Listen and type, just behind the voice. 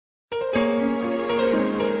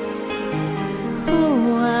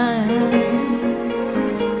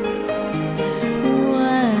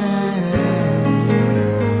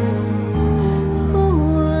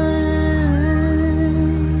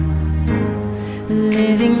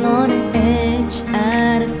living on an edge,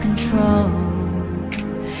 out of control,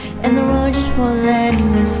 and the road just won't let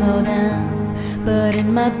me slow down. But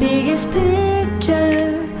in my biggest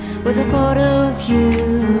picture was a photo of you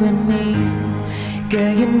and me.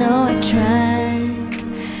 Girl, you know I tried.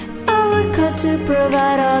 I work hard to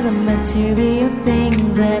provide all the material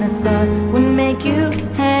things that I thought would make you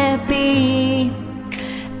happy.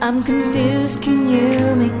 I'm confused, can you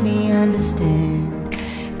make me understand?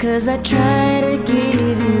 'Cause I try to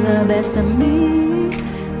give you the best of me.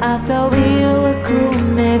 I felt we were cool,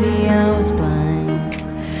 maybe I was blind,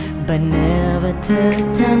 but never took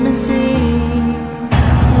time to see.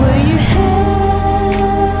 Will you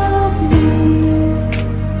help me?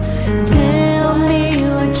 Tell me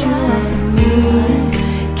what you want from me.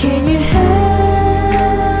 Can you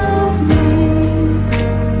help me?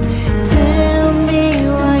 Tell me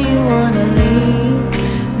why you wanna leave.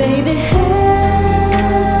 Baby,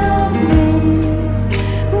 help me.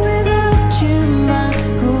 Without you, my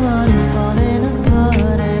whole world is falling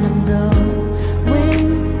apart, and I'm going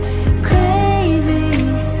crazy.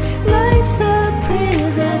 Life's a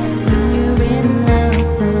prison when you're in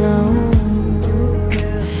love alone.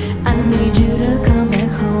 I need you to come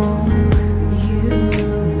back home.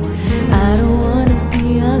 I don't wanna be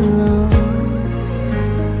alone.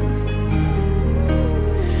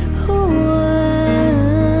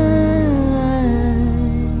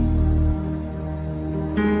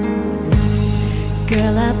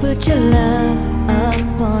 Girl, I put your love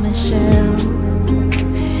up on a shelf,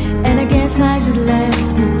 and I guess I just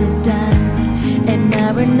left it to die. And now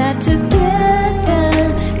we're not together,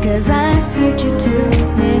 'cause I hurt you too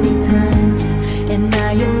many times, and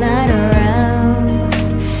now you're not around.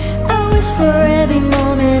 I wish for every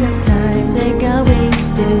moment of time that got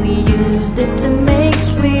wasted, we used it to make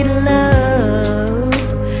sweet love.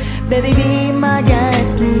 Baby, be my guide,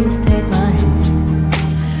 please take my hand.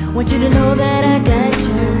 Want you to know that